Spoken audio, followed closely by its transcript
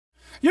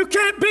You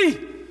can't be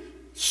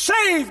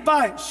saved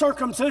by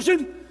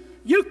circumcision.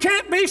 You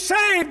can't be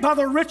saved by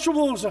the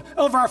rituals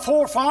of our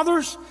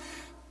forefathers.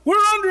 We're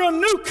under a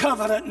new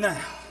covenant now.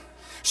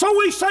 So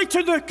we say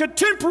to the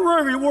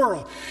contemporary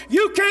world,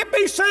 you can't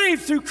be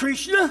saved through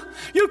Krishna.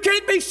 You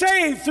can't be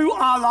saved through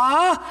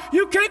Allah.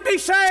 You can't be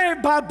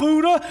saved by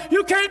Buddha.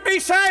 You can't be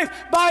saved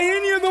by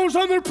any of those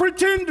other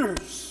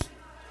pretenders.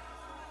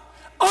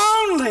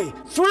 Only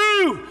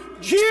through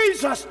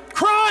Jesus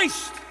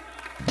Christ.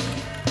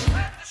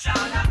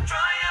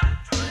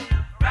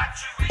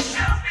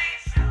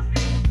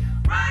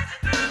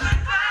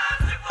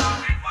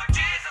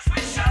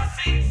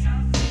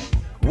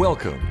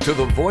 Welcome to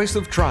the Voice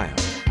of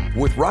Triumph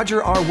with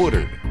Roger R.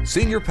 Woodard,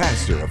 Senior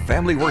Pastor of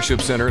Family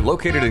Worship Center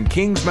located in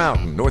Kings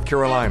Mountain, North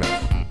Carolina.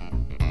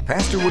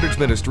 Pastor Woodard's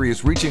ministry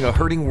is reaching a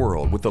hurting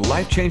world with the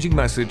life-changing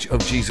message of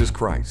Jesus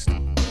Christ.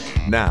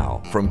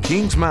 Now, from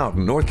Kings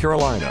Mountain, North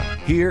Carolina,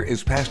 here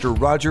is Pastor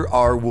Roger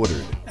R.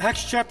 Woodard.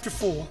 Acts chapter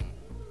 4.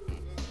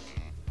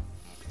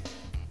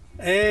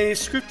 A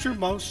scripture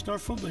most are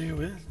familiar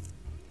with.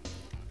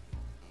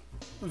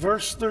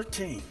 Verse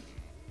 13.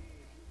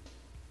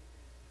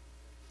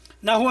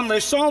 Now when they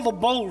saw the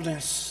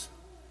boldness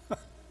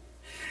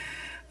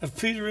of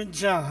Peter and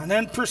John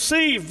and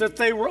perceived that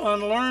they were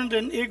unlearned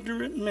and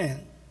ignorant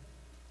men,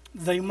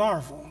 they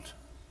marveled.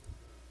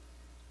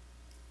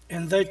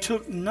 And they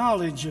took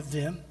knowledge of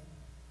them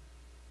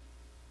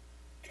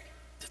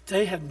that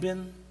they had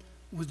been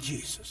with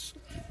Jesus.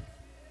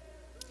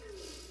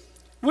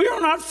 We are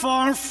not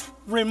far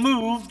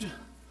removed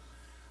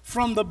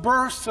from the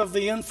birth of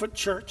the infant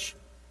church.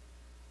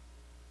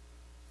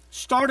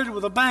 Started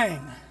with a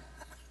bang.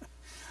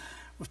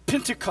 With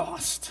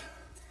Pentecost.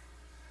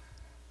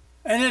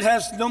 And it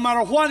has, no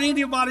matter what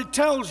anybody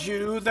tells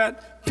you,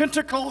 that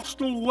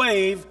Pentecostal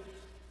wave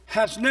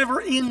has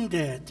never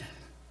ended.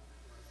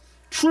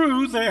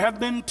 True, there have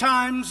been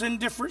times in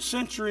different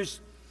centuries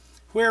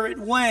where it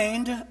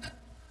waned,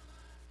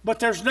 but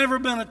there's never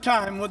been a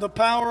time where the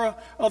power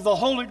of the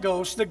Holy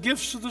Ghost, the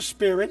gifts of the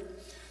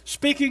Spirit,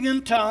 speaking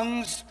in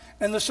tongues,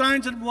 and the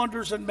signs and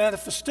wonders and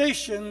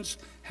manifestations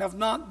have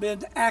not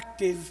been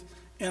active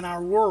in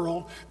our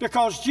world,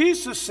 because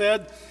Jesus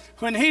said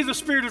when He, the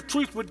Spirit of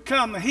truth, would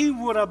come, He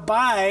would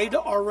abide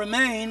or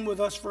remain with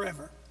us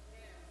forever.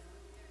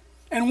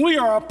 And we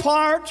are a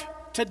part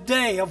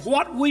today of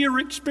what we are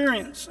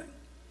experiencing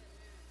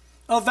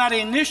of that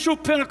initial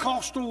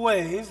Pentecostal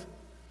wave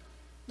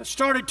that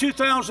started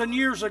 2,000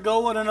 years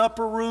ago in an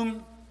upper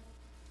room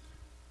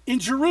in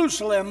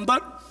Jerusalem,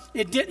 but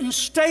it didn't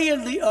stay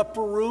in the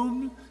upper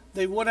room.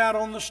 They went out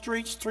on the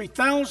streets.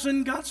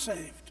 3,000 got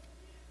saved.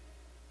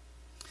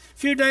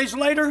 A few days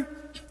later,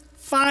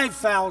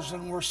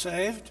 5,000 were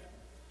saved.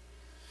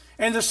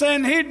 And the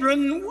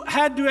Sanhedrin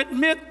had to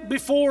admit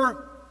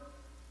before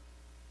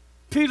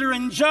Peter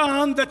and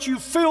John that you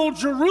filled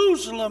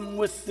Jerusalem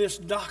with this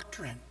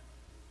doctrine.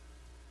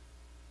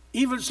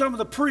 Even some of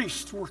the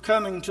priests were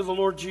coming to the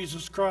Lord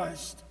Jesus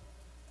Christ.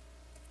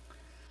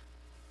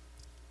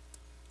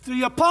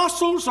 The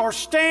apostles are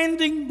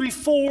standing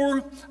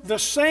before the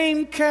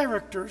same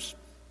characters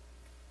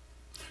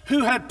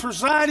who had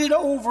presided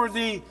over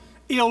the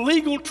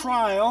illegal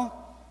trial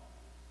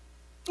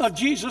of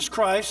Jesus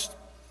Christ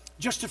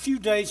just a few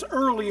days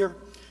earlier,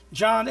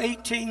 John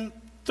 18,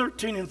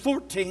 13, and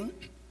 14.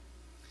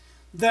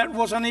 That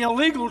was an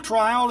illegal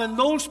trial, and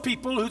those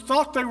people who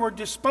thought they were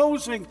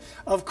disposing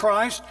of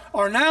Christ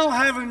are now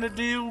having to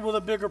deal with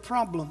a bigger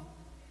problem.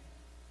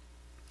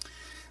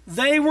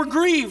 They were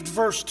grieved,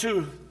 verse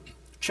 2,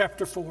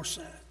 chapter 4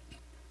 said.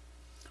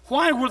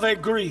 Why were they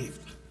grieved?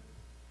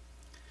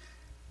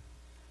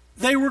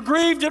 They were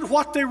grieved at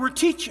what they were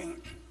teaching.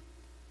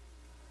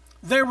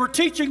 They were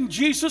teaching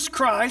Jesus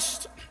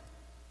Christ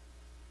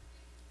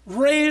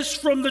raised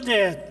from the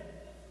dead,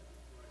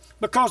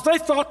 because they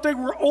thought they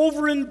were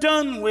over and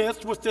done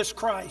with this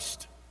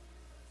Christ.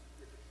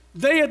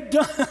 They had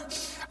done,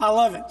 I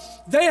love it,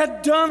 they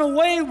had done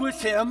away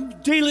with Him,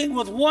 dealing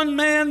with one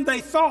man, they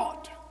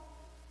thought.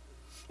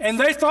 And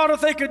they thought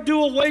if they could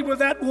do away with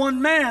that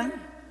one man,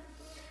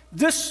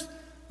 this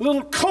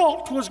little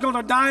cult was going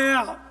to die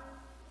out.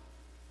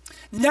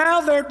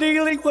 Now they're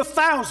dealing with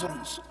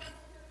thousands.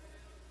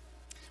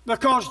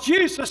 Because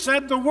Jesus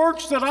said, the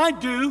works that I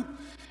do,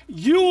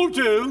 you'll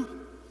do,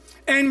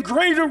 and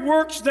greater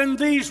works than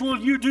these will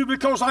you do,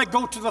 because I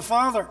go to the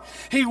Father.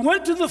 He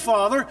went to the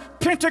Father.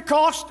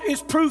 Pentecost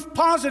is proof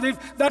positive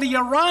that He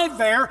arrived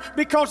there,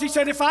 because He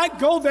said, if I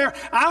go there,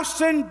 I'll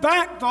send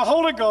back the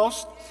Holy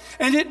Ghost,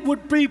 and it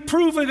would be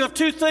proven of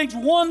two things.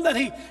 One, that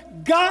He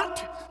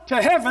got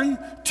to heaven.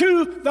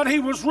 Two, that He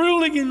was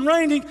ruling and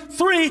reigning.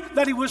 Three,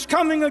 that He was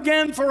coming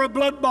again for a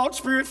blood-bought,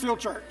 Spirit-filled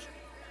church.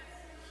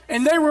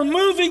 And they were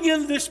moving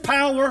in this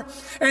power.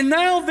 And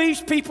now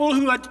these people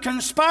who had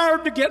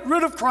conspired to get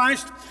rid of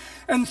Christ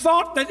and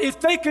thought that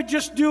if they could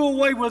just do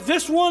away with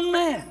this one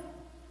man,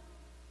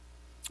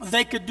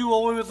 they could do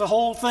away with the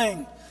whole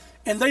thing.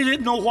 And they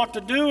didn't know what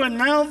to do, and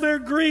now they're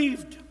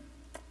grieved.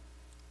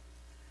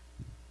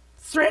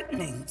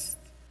 Threatenings,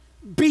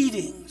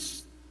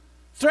 beatings,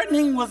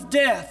 threatening with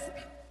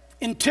death,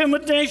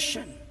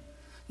 intimidation.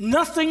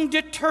 Nothing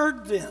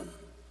deterred them.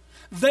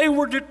 They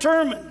were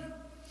determined.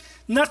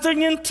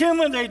 Nothing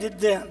intimidated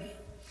them.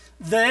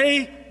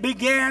 They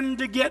began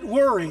to get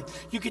worried.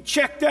 You could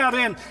check that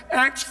in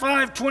Acts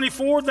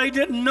 5:24. They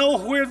didn't know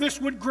where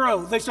this would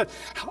grow. They said,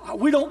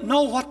 we don't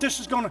know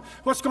what's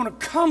going to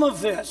come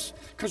of this,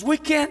 because we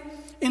can't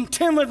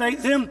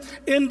intimidate them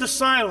into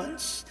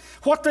silence.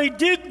 What they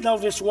did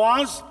notice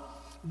was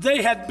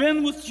they had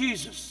been with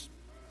Jesus.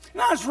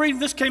 And I was reading,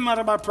 this came out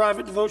of my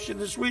private devotion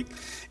this week,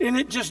 and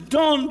it just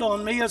dawned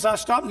on me as I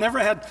stopped, never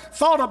had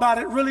thought about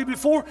it really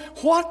before.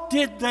 What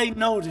did they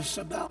notice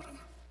about him?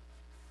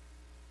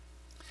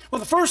 Well,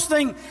 the first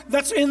thing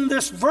that's in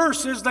this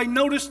verse is they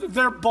noticed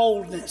their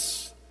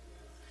boldness.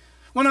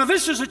 Well, now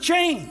this is a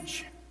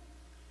change.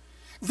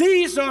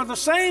 These are the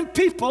same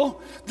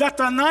people that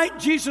the night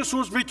Jesus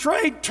was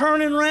betrayed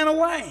turned and ran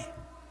away.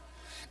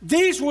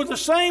 These were the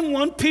same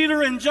one.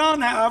 Peter and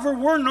John, however,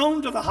 were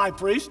known to the high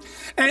priest.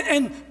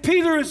 And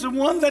Peter is the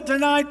one that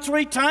denied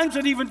 3 times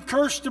and even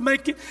cursed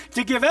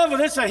to give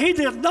evidence that he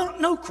did not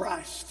know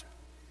Christ.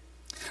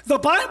 The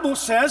Bible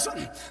says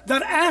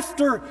that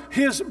after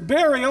his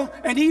burial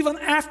and even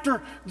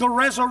after the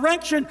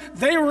resurrection,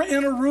 they were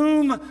in a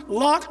room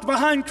locked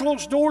behind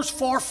closed doors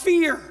for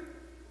fear.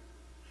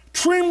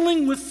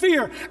 Trembling with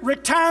fear,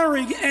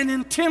 retiring and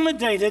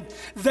intimidated,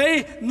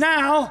 they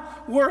now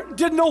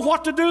didn't know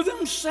what to do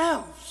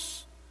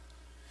themselves.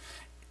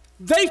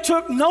 They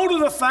took note of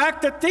the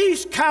fact that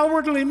these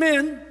cowardly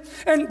men,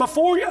 and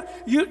before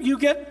you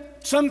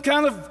get some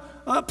kind of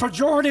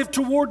pejorative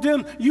toward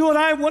them, you and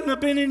I wouldn't have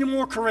been any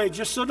more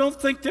courageous, so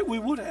don't think that we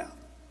would have.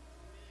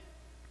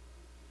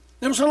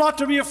 There was a lot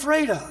to be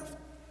afraid of.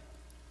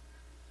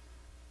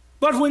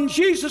 But when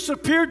Jesus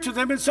appeared to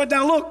them and said,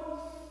 now look,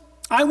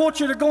 I want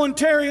you to go and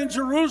tarry in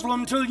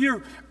Jerusalem until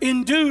you're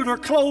endued or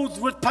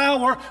clothed with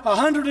power,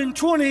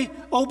 120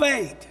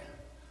 obeyed.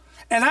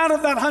 And out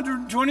of that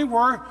 120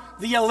 were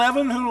the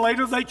 11 who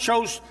later they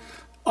chose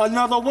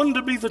another one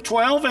to be the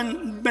 12,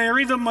 and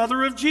Mary, the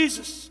mother of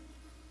Jesus.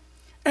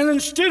 And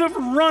instead of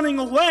running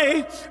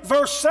away,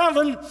 verse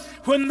 7,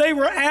 when they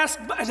were asked,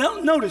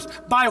 notice,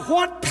 by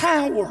what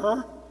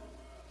power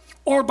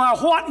or by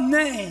what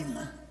name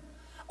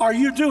are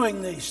you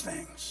doing these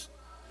things?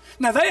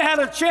 Now, they had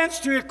a chance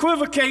to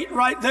equivocate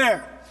right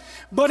there.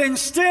 But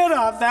instead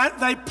of that,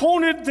 they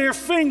pointed their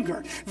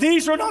finger.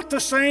 These are not the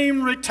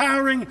same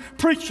retiring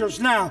preachers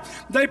now.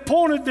 They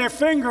pointed their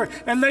finger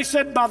and they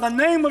said, by the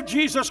name of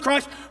Jesus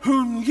Christ,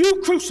 whom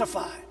you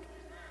crucified.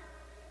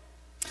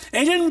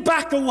 They didn't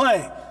back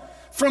away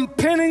from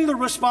pinning the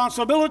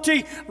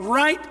responsibility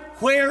right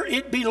where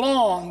it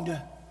belonged.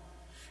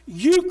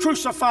 You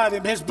crucified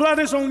him. His blood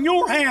is on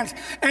your hands.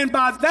 And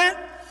by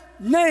that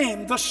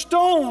name, the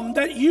stone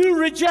that you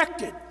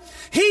rejected,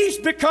 he's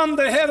become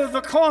the head of the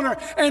corner.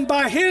 And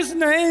by his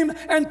name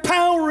and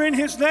power in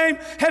his name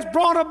has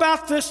brought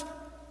about this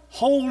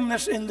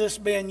wholeness in this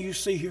man you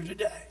see here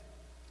today.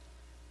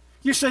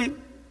 You see,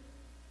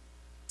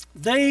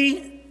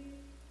 they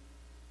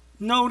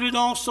noted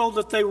also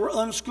that they were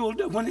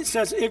unschooled. When it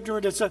says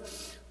ignorant, it's a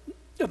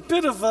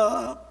bit of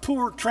a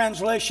poor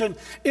translation.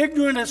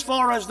 Ignorant as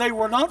far as they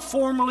were not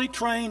formally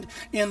trained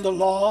in the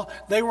law.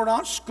 They were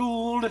not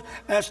schooled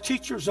as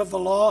teachers of the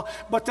law,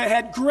 but they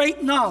had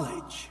great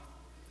knowledge.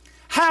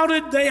 How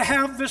did they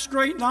have this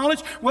great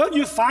knowledge? Well,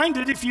 you find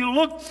it if you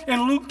look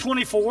in Luke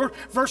 24,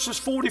 verses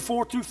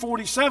 44 through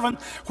 47,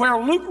 where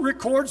Luke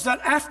records that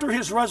after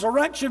his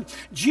resurrection,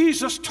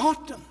 Jesus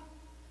taught them.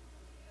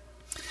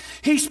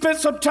 He spent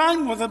some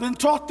time with them and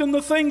taught them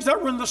the things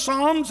that were in the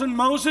Psalms and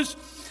Moses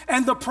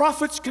and the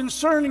prophets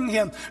concerning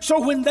him. So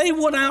when they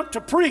went out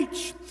to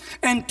preach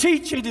and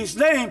teach in his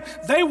name,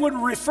 they would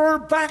refer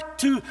back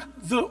to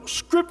the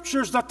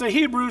scriptures that the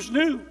Hebrews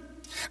knew.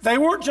 They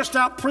weren't just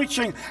out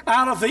preaching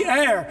out of the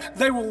air.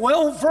 They were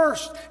well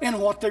versed in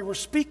what they were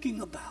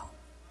speaking about.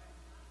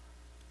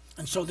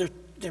 And so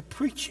they're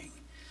preaching.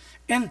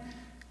 And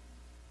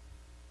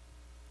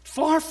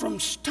far from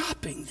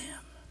stopping them,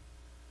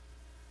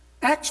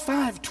 Acts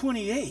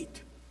 5:28,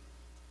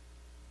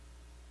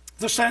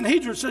 the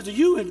Sanhedrin says,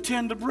 you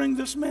intend to bring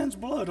this man's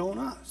blood on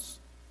us.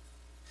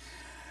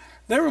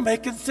 They were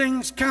making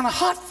things kind of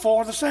hot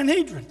for the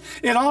Sanhedrin.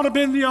 It ought to have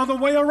been the other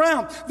way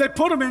around. They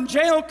put them in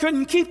jail,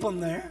 couldn't keep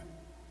them there.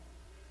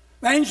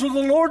 The angel of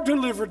the Lord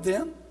delivered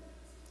them,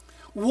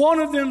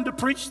 wanted them to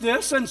preach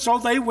this, and so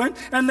they went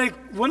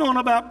on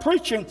about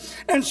preaching.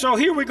 And so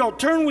here we go.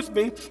 Turn with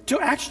me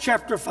to Acts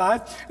chapter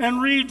 5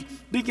 and read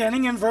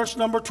beginning in verse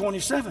number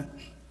 27.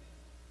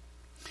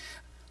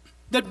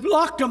 They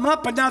locked them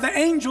up, and now the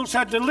angels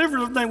had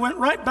delivered them. They went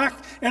right back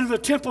into the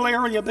temple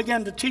area,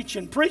 began to teach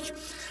and preach.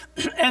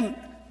 And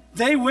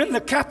they went,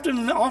 the captain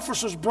and the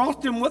officers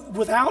brought them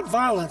without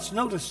violence.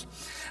 Notice,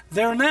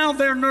 they're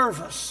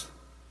nervous.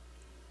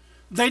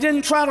 They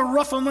didn't try to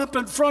rough them up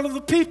in front of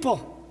the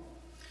people.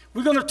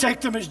 We're going to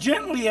take them as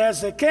gently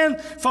as they can,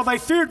 for they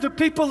feared the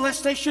people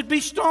lest they should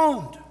be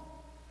stoned.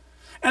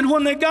 And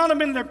when they got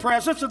them in their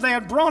presence, and they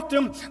had brought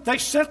them, they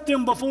set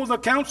them before the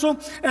council.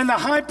 And the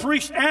high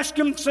priest asked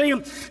him,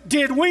 saying,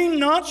 Did we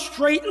not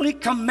straitly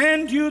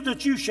command you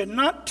that you should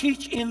not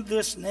teach in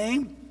this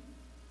name?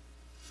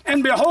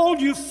 And behold,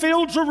 you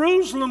fill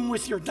Jerusalem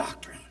with your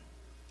doctrine,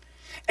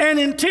 and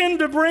intend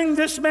to bring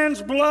this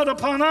man's blood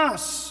upon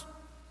us.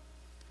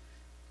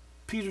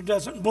 Peter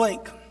doesn't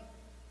blink.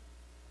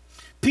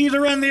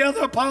 Peter and the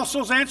other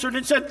apostles answered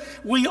and said,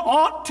 We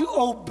ought to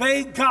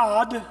obey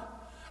God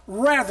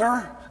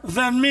rather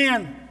than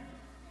men.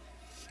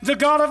 The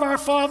God of our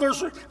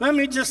fathers, let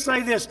me just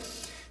say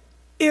this.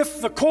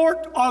 If the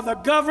court or the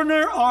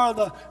governor or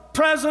the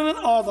president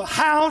or the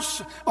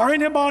house or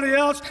anybody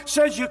else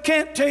says you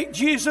can't take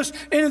Jesus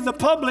into the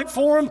public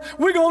forum,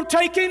 we're going to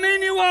take him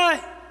anyway.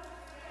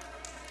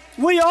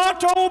 We ought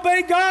to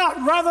obey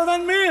God rather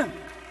than men.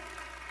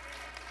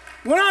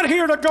 We're not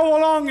here to go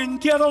along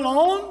and get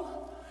along.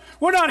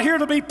 We're not here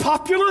to be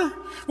popular.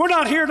 We're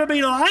not here to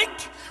be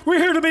liked. We're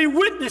here to be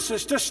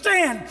witnesses, to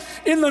stand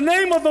in the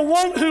name of the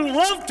one who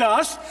loved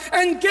us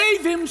and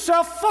gave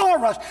himself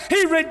for us.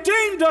 He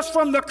redeemed us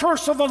from the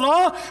curse of the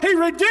law. He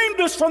redeemed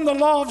us from the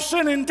law of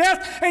sin and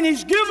death, and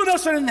he's given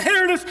us an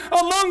inheritance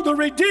among the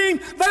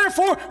redeemed.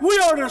 Therefore, we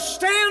are to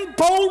stand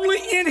boldly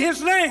in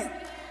his name.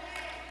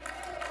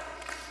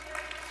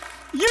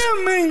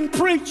 You mean,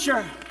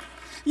 preacher,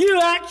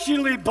 you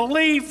actually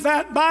believe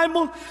that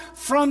Bible?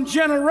 From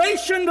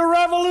generation to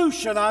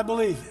revolution, I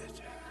believe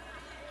it.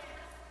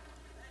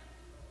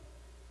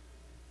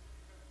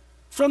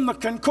 From the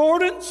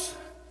concordance,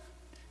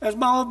 as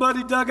my old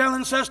buddy Doug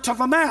Allen says, to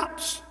the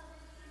maps.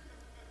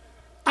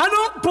 I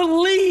don't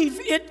believe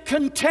it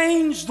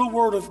contains the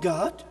Word of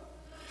God,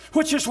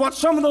 which is what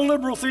some of the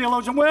liberal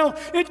theologians, well,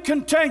 it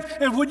contains,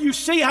 and when you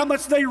see how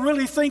much they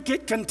really think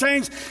it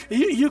contains,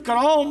 you can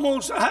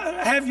almost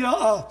have you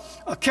a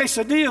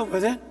quesadilla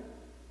with it.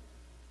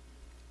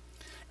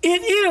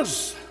 It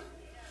is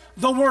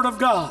the Word of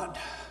God.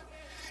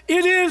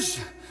 It is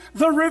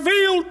the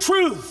revealed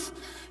truth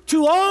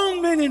to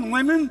all men and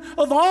women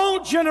of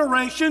all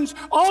generations,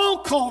 all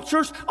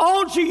cultures,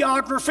 all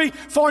geography,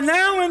 for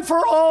now and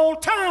for all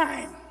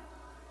time.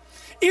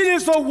 It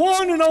is the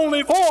one and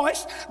only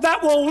voice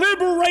that will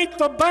liberate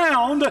the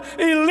bound,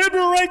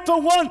 liberate the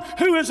one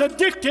who is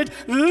addicted,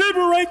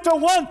 liberate the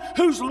one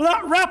who's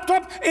wrapped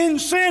up in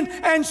sin,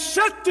 and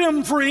set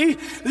them free.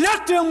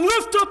 Let them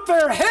lift up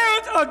their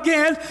head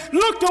again,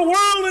 look the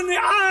world in the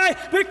eye,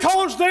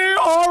 because they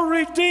are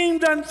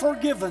redeemed and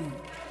forgiven.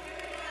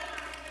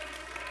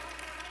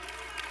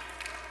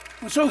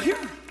 And so here,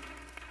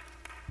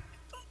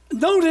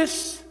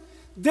 notice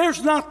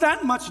there's not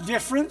that much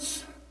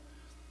difference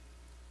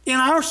in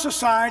our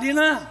society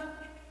now.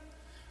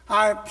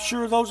 I'm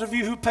sure those of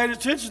you who paid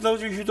attention,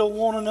 those of you who don't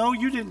want to know,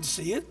 you didn't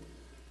see it.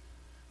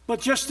 But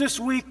just this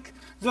week,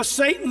 the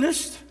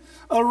Satanists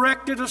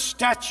erected a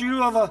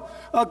statue of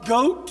a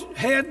goat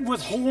head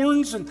with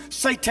horns and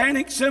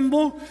satanic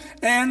symbol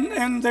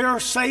and their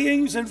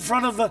sayings in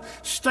front of the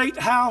State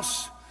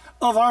House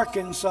of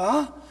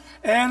Arkansas.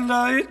 And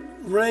it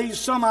raised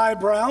some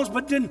eyebrows,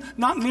 but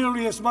not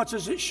nearly as much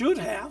as it should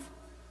have.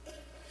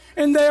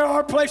 And there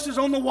are places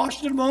on the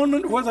Washington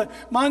Monument where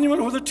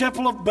the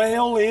Temple of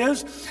Baal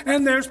is,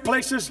 and there's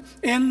places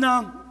in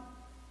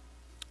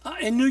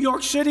New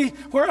York City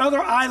where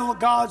other idol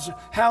gods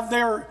have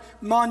their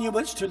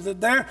monuments to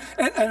there.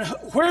 And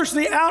where's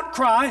the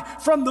outcry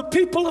from the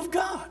people of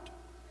God?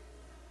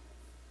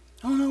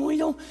 Oh no, we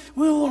don't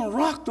want to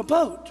rock the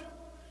boat.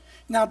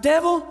 Now,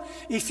 devil,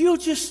 if you'll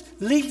just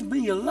leave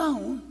me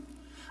alone,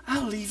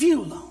 I'll leave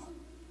you alone.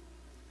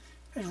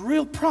 There's a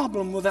real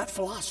problem with that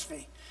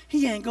philosophy.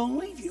 He ain't going to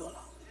leave you alone.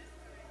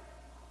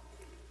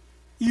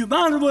 You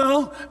might as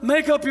well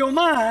make up your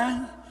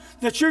mind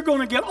that you're going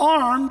to get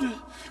armed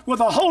with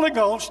the Holy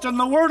Ghost and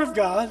the Word of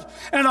God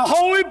and a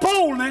holy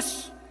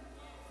boldness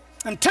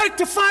and take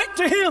the fight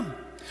to him.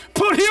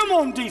 Put him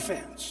on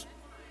defense.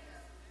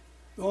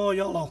 Oh,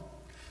 y'all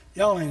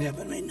ain't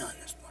helping me none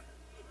this morning.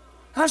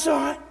 That's all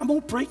right. I'm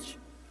going to preach.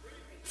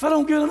 If I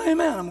don't get an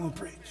amen, I'm going to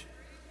preach.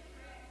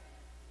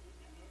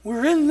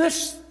 We're in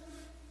this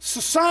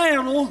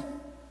societal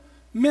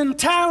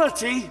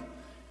mentality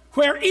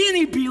where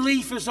any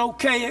belief is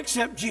okay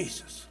except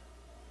Jesus.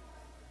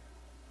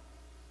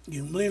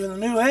 You can believe in the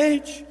New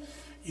Age.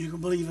 You can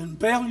believe in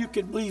Baal. You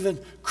can believe in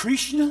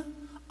Krishna,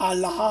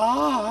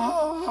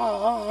 Allah.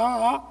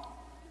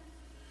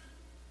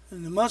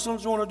 And the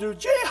Muslims want to do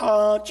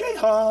jihad,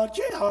 jihad,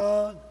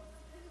 jihad.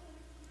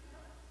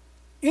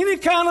 Any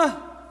kind of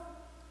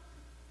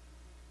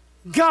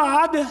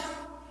God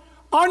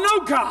or no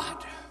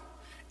God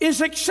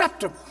is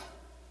acceptable,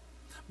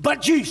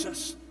 but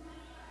Jesus.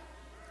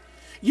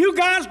 You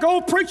guys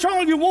go preach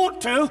all you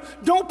want to.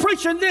 Don't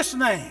preach in this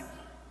name.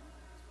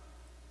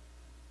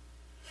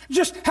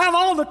 Just have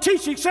all the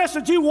teaching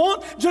sessions you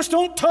want. Just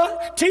don't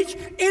teach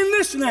in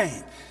this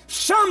name.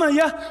 Some of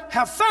you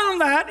have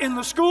found that in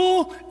the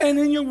school and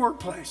in your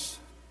workplace.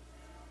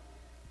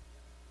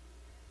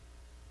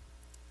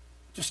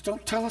 Just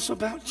don't tell us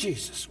about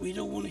Jesus. We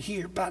don't want to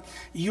hear about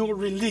your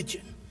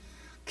religion.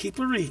 Keep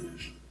reading.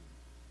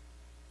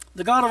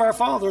 The God of our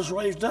fathers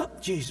raised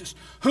up Jesus,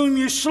 whom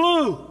you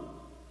slew.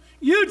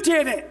 You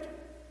did it.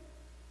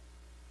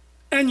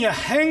 And you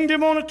hanged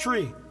him on a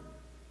tree.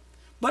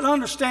 But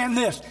understand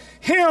this,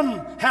 him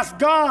hath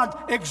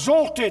God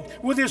exalted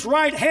with his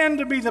right hand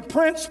to be the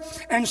Prince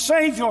and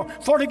Savior,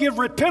 for to give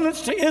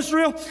repentance to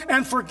Israel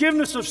and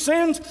forgiveness of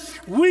sins.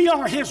 We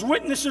are his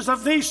witnesses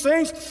of these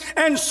things,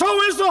 and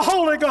so is the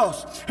Holy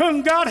Ghost,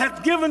 whom God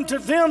hath given to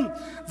them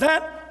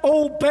that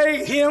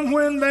obey him.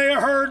 When they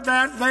heard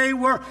that, they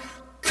were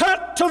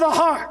cut to the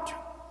heart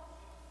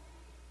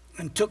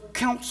and took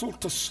counsel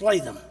to slay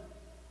them.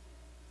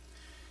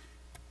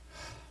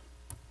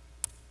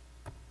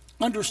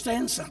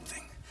 Understand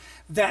something.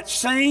 That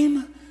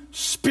same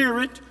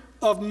spirit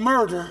of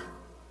murder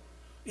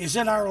is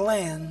in our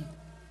land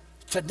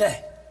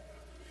today.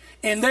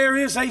 And there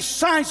is a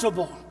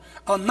sizable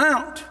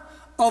amount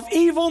of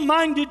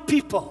evil-minded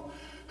people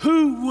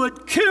who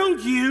would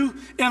kill you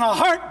in a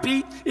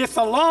heartbeat if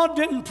the law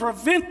didn't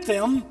prevent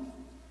them,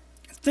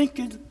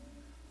 thinking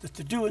that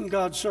they're doing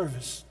God's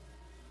service.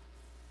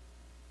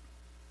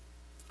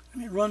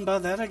 Let me run by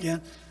that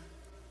again.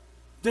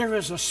 There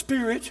is a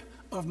spirit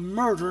of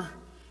murder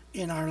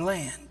in our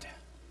land.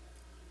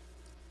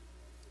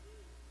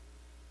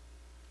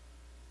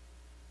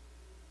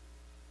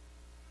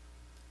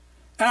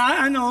 And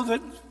I know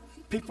that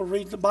people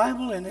read the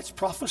Bible and its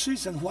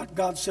prophecies and what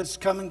God says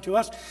coming to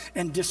us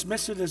and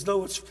dismiss it as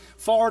though it's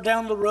far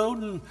down the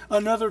road in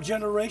another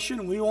generation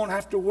and we won't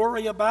have to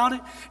worry about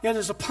it. It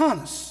is upon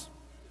us.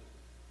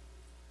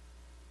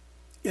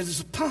 It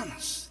is upon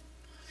us.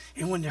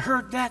 And when they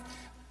heard that,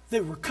 they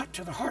were cut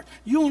to the heart.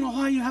 You don't know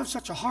why you have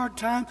such a hard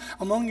time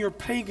among your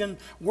pagan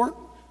work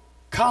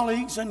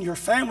colleagues and your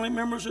family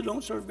members who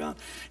don't serve God.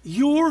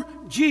 Your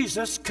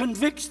Jesus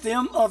convicts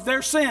them of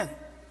their sin.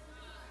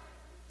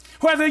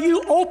 Whether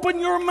you open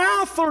your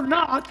mouth or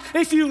not,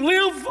 if you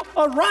live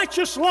a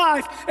righteous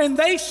life and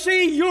they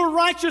see your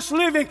righteous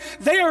living,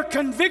 they are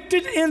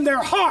convicted in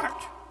their heart.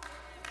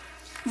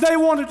 They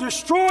want to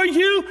destroy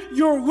you,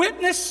 your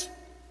witness,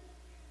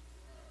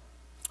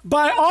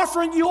 by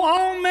offering you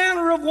all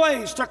manner of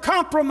ways to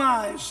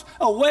compromise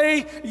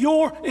away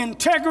your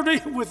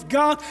integrity with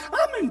God.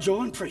 I'm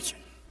enjoying preaching.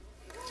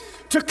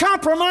 To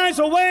compromise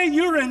away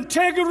your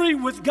integrity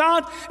with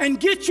God and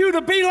get you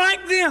to be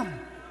like them.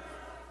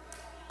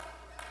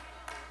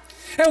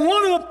 And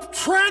one of the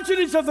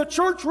tragedies of the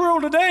church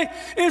world today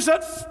is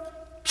that,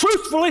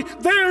 truthfully,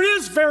 there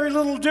is very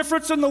little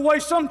difference in the way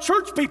some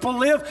church people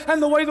live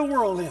and the way the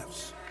world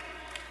lives.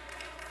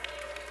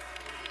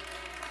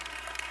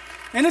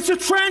 And it's a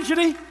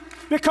tragedy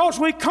because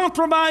we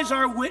compromise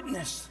our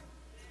witness.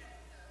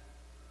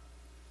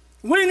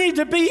 We need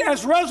to be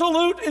as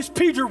resolute as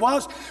Peter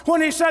was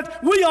when he said,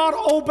 we ought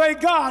to obey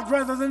God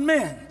rather than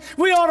men.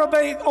 We ought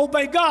to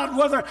obey God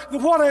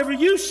whatever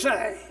you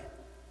say.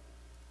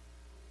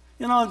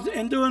 You know,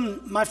 in doing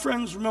my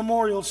friend's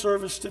memorial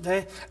service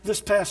today,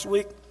 this past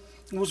week,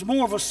 it was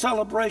more of a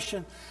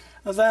celebration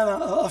than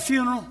a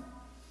funeral.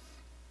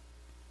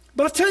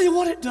 But I'll tell you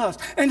what it does,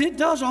 and it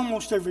does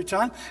almost every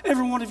time.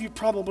 Every one of you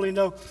probably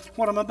know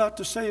what I'm about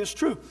to say is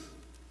true.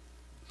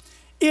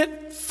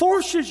 It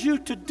forces you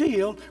to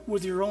deal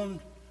with your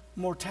own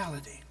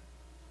mortality.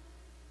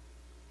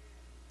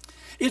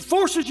 It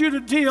forces you to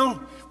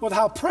deal with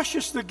how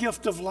precious the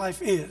gift of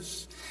life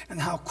is and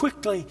how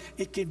quickly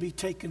it can be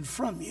taken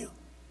from you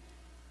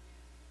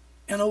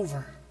and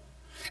over.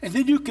 And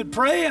then you could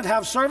pray and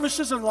have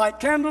services and light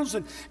candles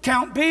and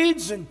count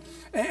beads and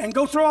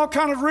go through all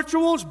kind of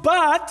rituals,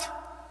 but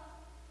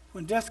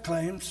when death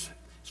claims,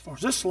 as far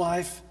as this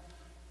life,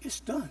 it's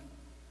done.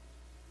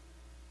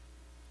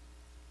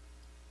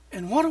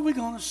 And what are we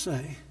going to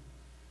say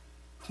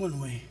when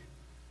we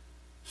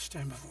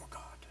stand before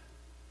God?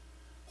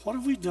 What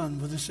have we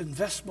done with this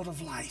investment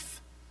of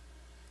life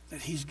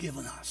that He's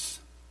given us?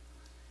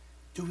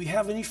 Do we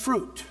have any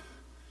fruit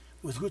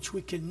with which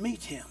we can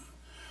meet Him?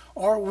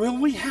 Or will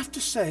we have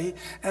to say,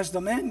 as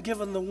the man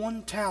given the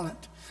one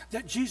talent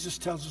that Jesus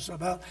tells us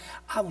about,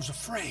 I was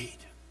afraid,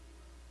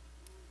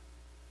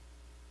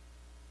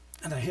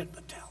 and I hid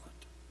my talent.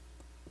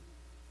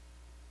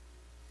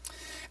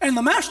 And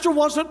the master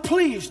wasn't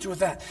pleased with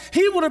that.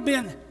 He would have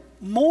been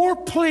more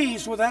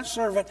pleased with that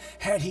servant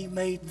had he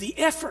made the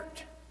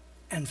effort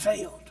and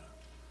failed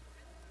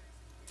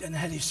than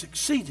had he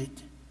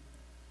succeeded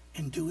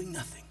in doing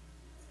nothing.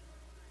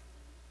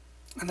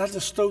 And I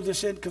just throw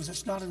this in because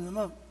it's not in the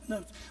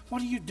notes.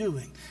 What are you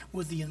doing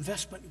with the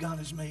investment God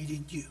has made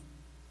in you?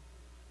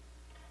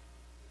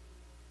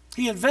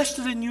 He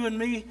invested in you and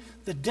me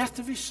the death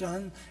of His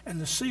Son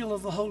and the seal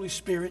of the Holy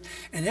Spirit,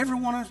 and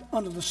everyone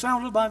under the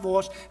sound of my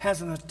voice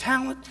has a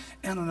talent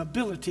and an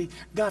ability.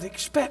 God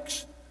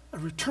expects a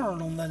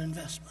return on that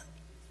investment.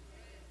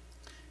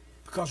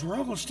 Because we're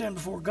all going to stand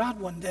before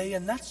God one day,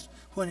 and that's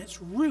when it's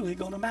really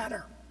going to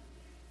matter.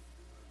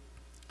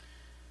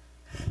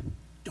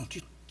 Don't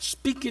you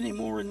speak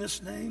anymore in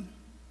this name.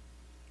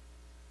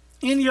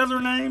 Any other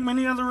name,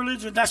 any other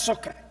religion, that's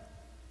okay.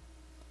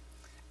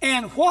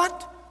 And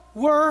what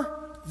were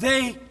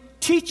they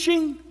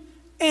teaching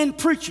and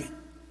preaching.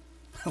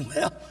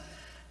 Well,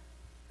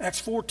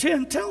 Acts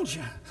 4:10 tells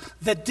you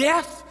the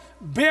death,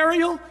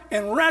 burial,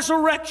 and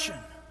resurrection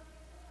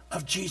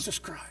of Jesus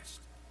Christ.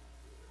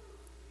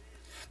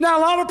 Now,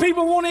 a lot of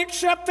people want to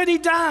accept that he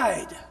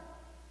died.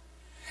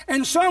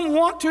 And some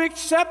want to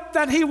accept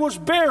that he was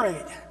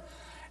buried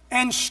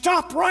and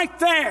stop right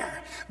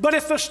there. But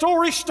if the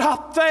story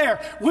stopped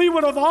there, we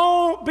would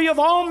be of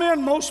all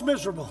men most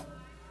miserable.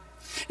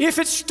 If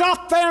it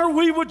stopped there,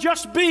 we would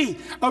just be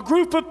a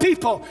group of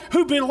people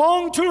who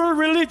belong to a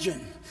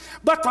religion.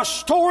 But the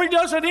story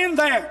doesn't end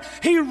there.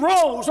 He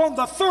rose on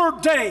the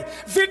third day,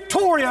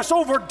 victorious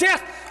over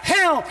death,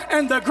 hell,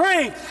 and the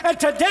grave. And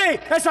today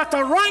is at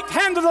the right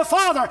hand of the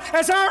Father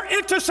as our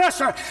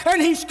intercessor.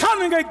 And he's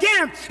coming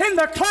again in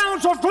the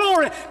clouds of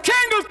glory.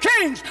 King of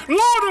kings,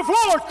 Lord of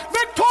lords,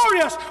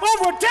 victorious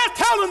over death,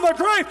 hell, and the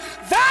grave.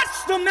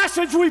 That's the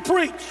message we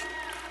preach.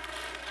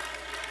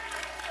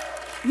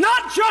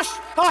 Not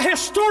just a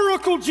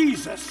historical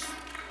Jesus.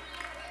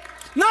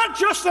 Not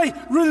just a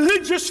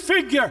religious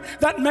figure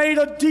that made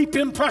a deep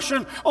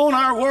impression on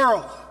our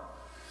world,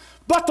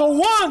 but the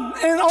one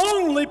and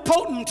only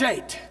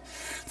potentate,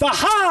 the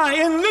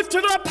high and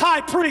lifted up high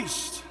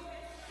priest,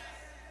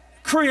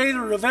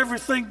 creator of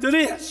everything that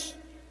is.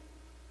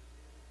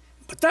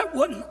 But that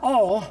wasn't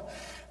all.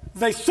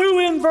 They threw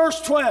in verse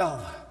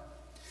 12.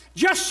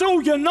 Just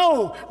so you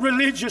know,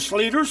 religious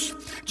leaders,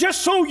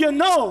 just so you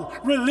know,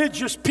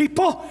 religious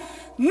people,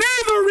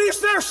 neither is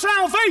there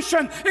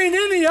salvation in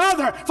any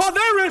other, for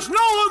there is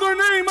no other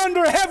name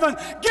under heaven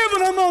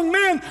given among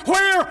men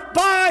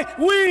whereby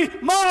we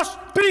must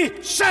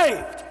be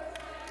saved.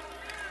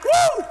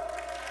 Woo!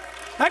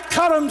 That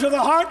cut them to the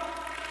heart.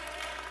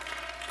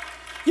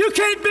 You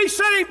can't be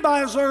saved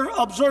by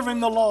observing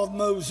the law of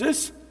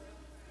Moses.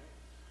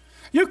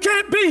 You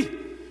can't be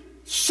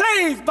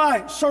saved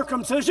by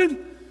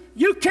circumcision.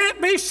 You can't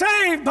be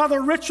saved by the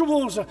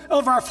rituals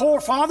of our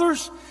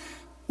forefathers.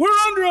 We're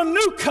under a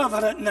new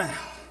covenant now.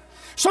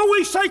 So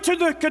we say to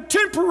the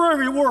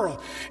contemporary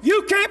world,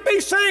 you can't be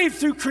saved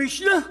through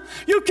Krishna.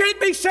 You can't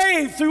be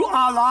saved through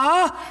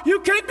Allah. You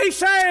can't be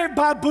saved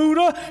by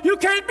Buddha. You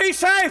can't be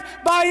saved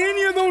by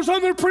any of those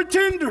other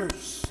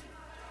pretenders.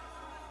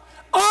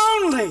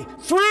 Only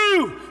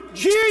through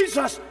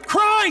Jesus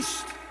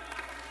Christ.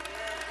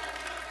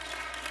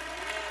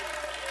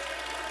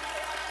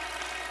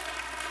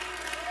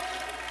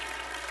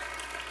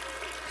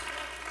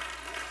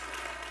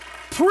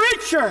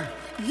 Preacher,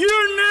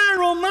 you're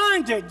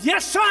narrow-minded.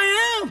 Yes,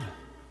 I am.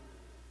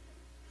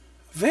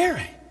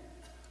 Very.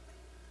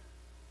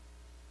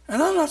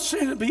 And I'm not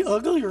saying to be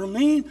ugly or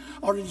mean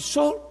or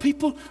insult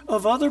people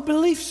of other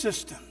belief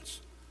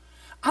systems.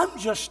 I'm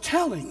just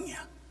telling you,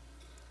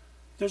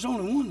 there's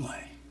only one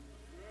way.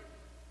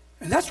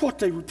 And that's what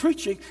they were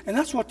preaching, and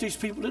that's what these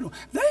people did.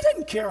 They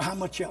didn't care how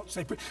much else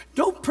they preached.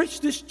 Don't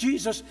preach this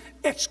Jesus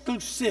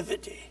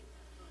exclusivity.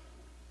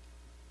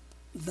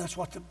 That's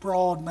what the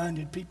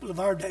broad-minded people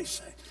of our day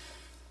say.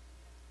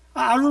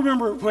 I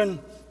remember when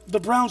the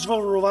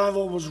Brownsville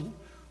revival was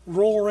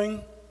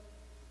roaring,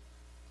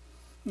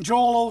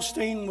 Joel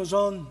Osteen was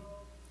on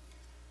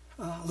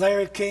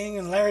Larry King,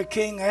 and Larry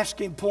King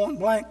asked him point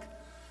blank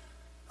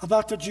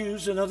about the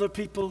Jews and other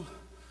people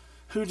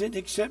who didn't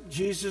accept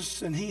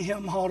Jesus, and he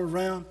hem-hawed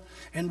around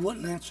and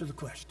wouldn't answer the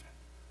question.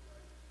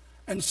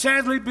 And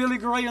sadly, Billy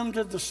Graham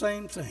did the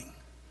same thing.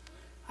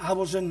 I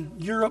was in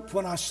Europe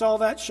when I saw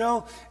that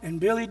show,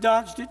 and Billy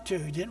dodged it too.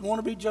 He didn't want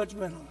to be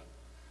judgmental.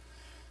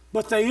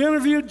 But they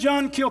interviewed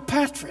John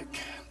Kilpatrick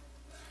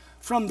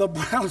from the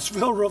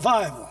Brownsville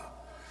revival.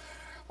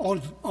 On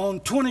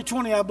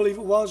 2020, I believe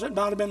it was, it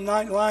might have been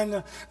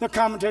Nightline, the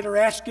commentator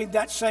asking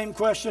that same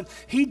question.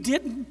 He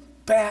didn't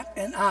bat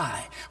an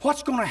eye.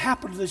 What's going to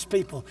happen to these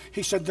people?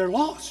 He said, they're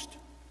lost.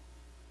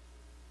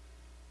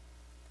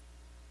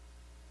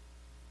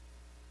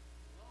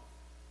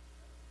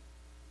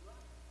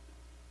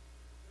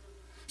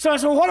 So I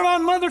said, well, what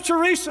about Mother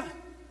Teresa?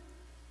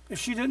 If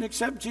she didn't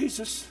accept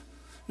Jesus,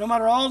 no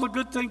matter all the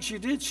good things she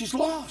did, she's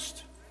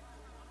lost.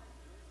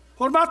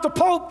 What about the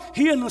Pope?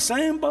 He in the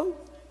same boat.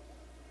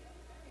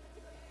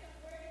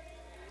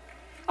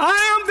 I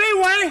am the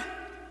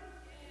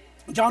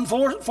way. John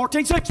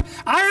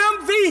 14:6. I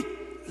am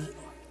the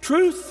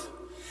truth.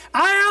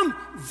 I am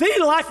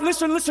the life.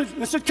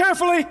 Listen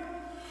carefully.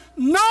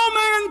 No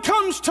man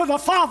comes to the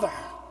Father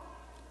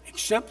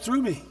except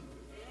through me.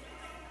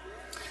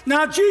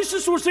 Now,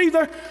 Jesus was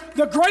either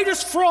the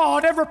greatest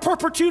fraud ever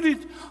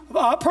perpetrated,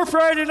 I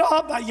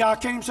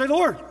can't even say the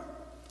word,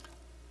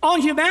 on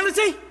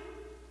humanity.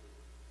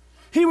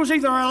 He was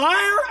either a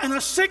liar and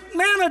a sick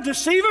man, a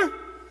deceiver,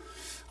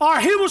 or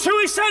he was who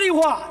he said he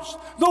was,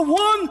 the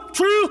one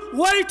true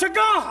way to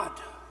God.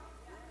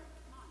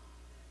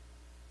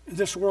 And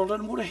this world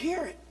doesn't want to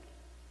hear it.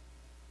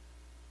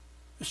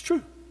 It's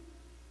true.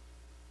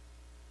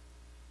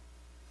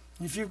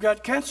 If you've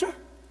got cancer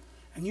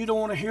and you don't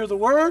want to hear the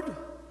word,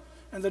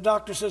 and the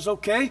doctor says,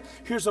 okay,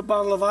 here's a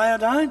bottle of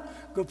iodine,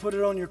 go put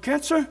it on your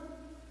cancer,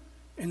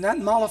 and that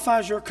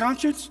mollifies your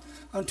conscience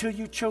until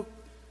you choke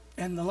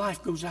and the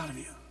life goes out of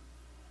you.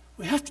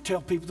 We have to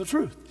tell people the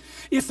truth.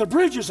 If the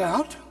bridge is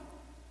out,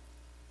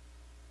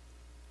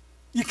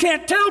 you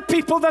can't tell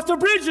people that the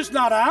bridge is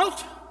not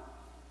out.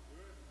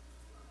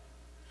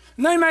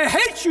 And they may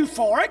hate you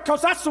for it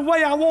because that's the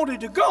way I wanted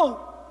to go.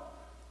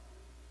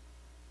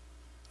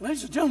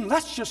 Ladies and gentlemen,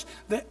 that's just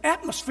the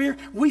atmosphere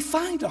we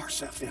find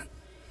ourselves in.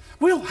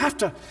 We don't have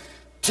to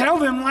tell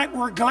them like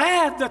we're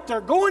glad that they're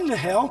going to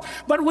hell,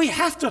 but we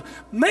have to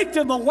make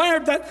them aware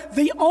that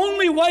the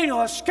only way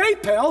to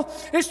escape hell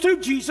is through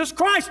Jesus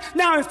Christ.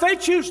 Now, if they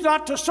choose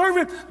not to serve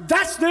Him,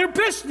 that's their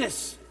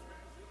business.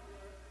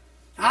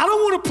 I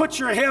don't want to put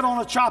your head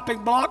on a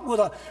chopping block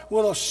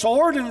with a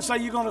sword and say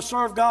you're going to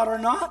serve God or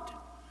not.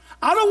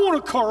 I don't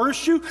want to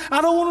coerce you.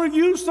 I don't want to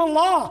use the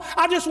law.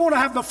 I just want to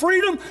have the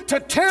freedom to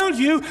tell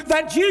you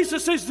that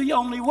Jesus is the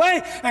only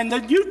way, and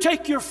that you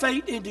take your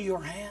fate into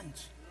your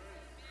hands.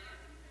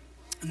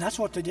 And that's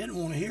what they didn't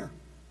want to hear.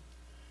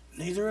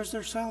 Neither is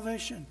there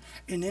salvation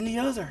in any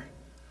other.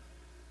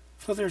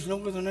 For there's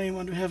no other name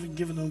under heaven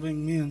given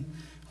among men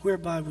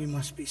whereby we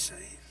must be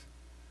saved.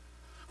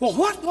 Well,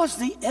 what was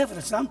the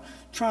evidence? I'm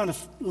trying to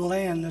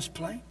land this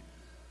plane.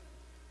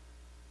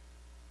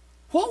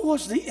 What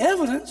was the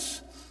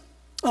evidence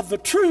of the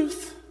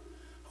truth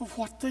of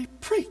what they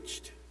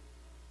preached?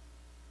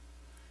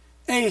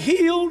 A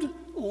healed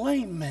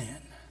lame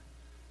man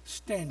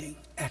standing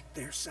at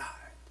their side.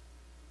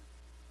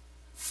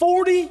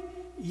 40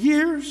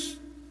 years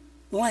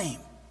lame.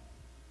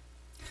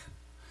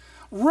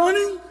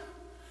 Running,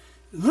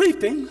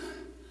 leaping,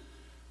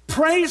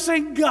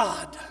 praising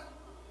God.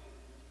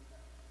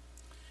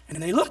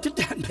 And they looked at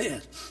that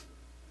man.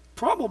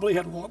 Probably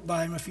had walked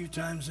by him a few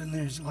times in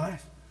his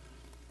life.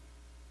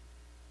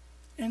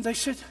 And they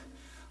said,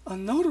 a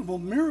notable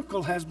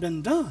miracle has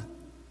been done.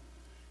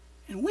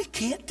 And we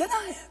can't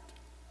deny it.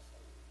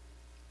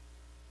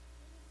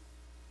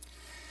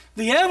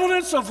 The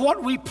evidence of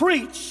what we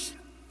preach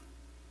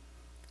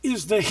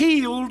is the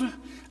healed,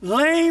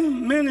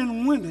 lame men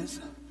and women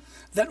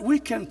that we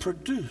can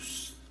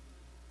produce,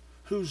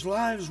 whose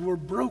lives were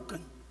broken,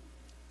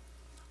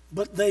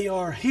 but they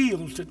are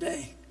healed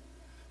today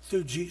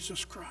through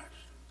Jesus Christ.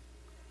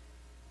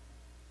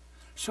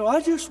 So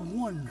I just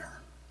wonder,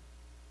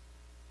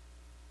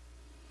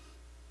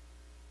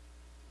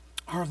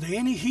 are there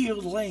any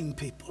healed lame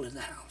people in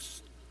the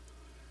house?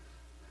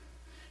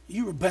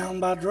 You were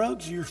bound by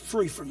drugs, you're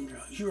free from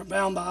drugs. You were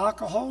bound by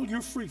alcohol,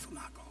 you're free from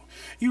alcohol.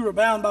 You were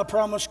bound by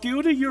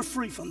promiscuity, you're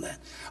free from that.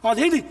 Are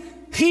there any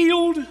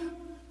healed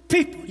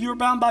people? You were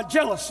bound by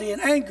jealousy and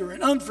anger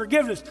and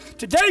unforgiveness.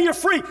 Today you're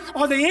free.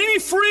 Are there any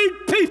freed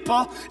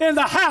people in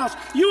the house?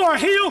 You are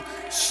healed.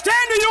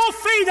 Stand to your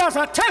feet as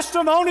a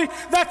testimony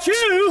that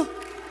you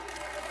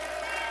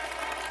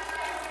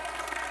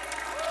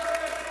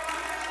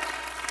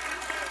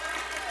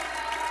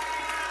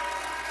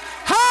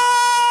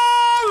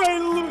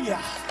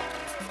hallelujah.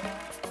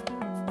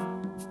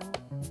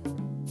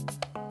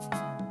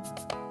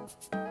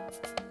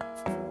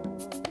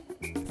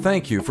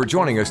 Thank you for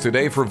joining us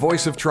today for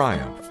Voice of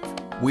Triumph.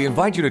 We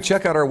invite you to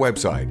check out our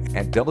website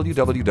at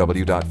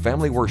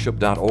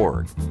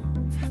www.familyworship.org.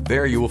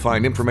 There you will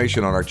find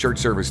information on our church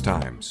service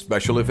times,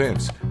 special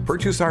events,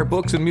 purchase our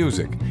books and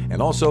music,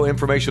 and also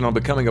information on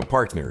becoming a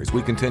partner as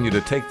we continue to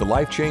take the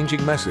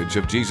life-changing message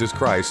of Jesus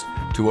Christ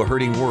to a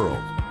hurting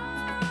world.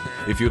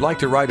 If you'd like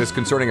to write us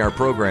concerning our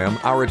program,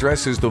 our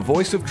address is The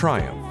Voice of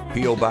Triumph,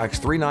 P.O. Box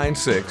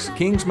 396,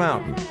 Kings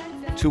Mountain,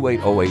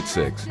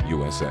 28086,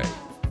 USA.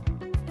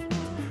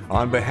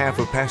 On behalf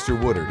of Pastor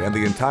Woodard and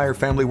the entire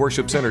Family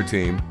Worship Center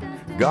team,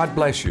 God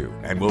bless you,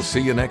 and we'll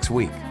see you next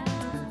week.